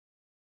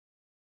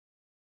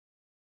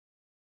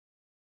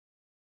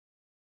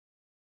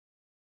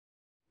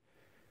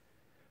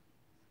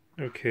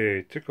Okay,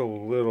 it took a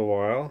little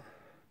while.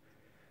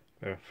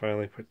 I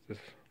finally put this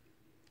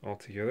all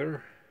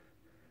together.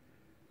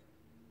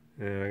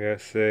 And I gotta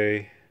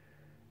say,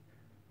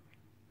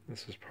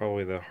 this was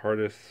probably the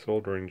hardest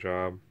soldering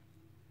job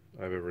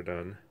I've ever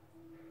done.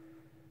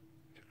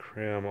 To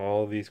cram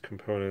all these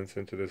components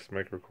into this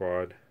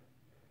microquad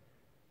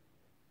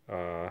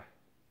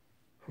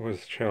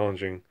was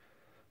challenging,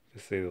 to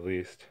say the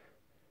least.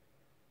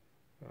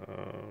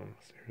 So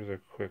here's a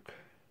quick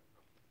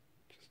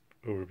just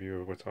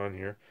overview of what's on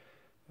here.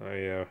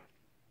 I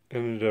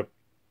ended up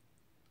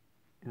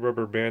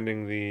rubber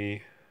banding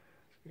the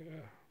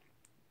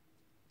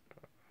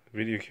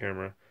video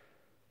camera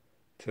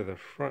to the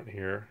front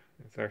here.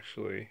 It's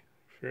actually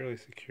fairly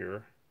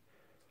secure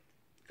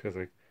because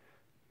I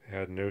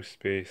had no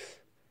space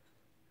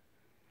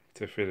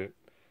to fit it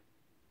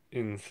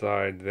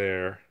inside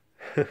there.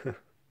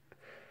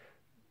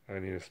 I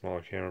need a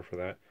smaller camera for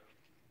that.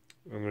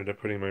 I ended up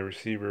putting my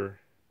receiver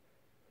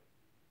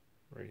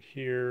right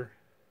here,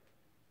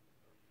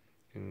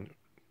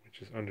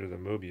 which is under the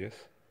Mobius.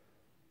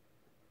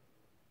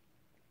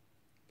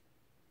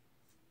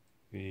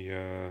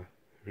 The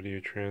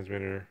video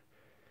transmitter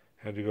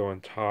had to go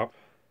on top,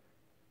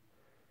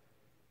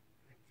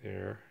 right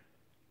there.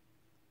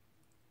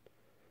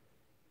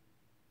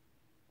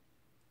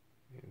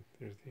 And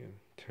there's the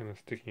antenna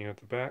sticking out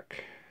the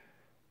back.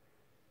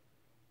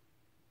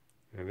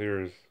 And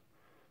there is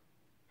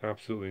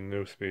absolutely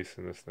no space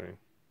in this thing.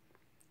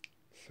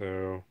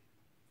 So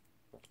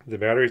the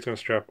battery's going to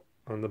strap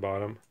on the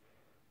bottom.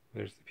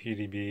 There's the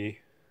PDB.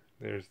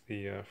 There's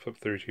the Flip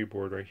 32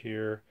 board right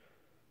here.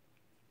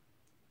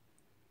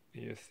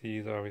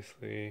 ESCs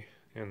obviously,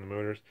 and the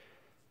motors.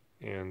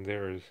 And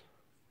there is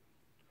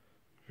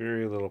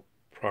very little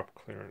prop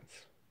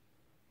clearance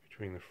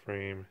between the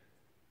frame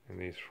and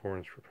these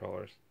 4-inch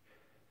propellers.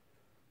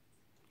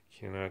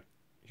 Cannot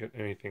get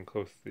anything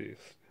close to these.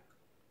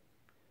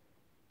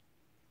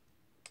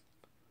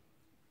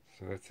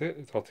 So that's it.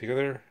 It's all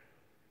together.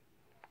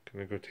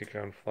 Gonna go take it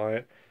out and fly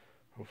it.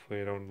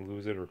 Hopefully I don't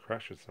lose it or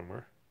crash it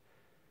somewhere.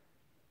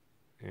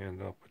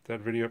 And I'll put that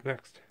video up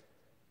next.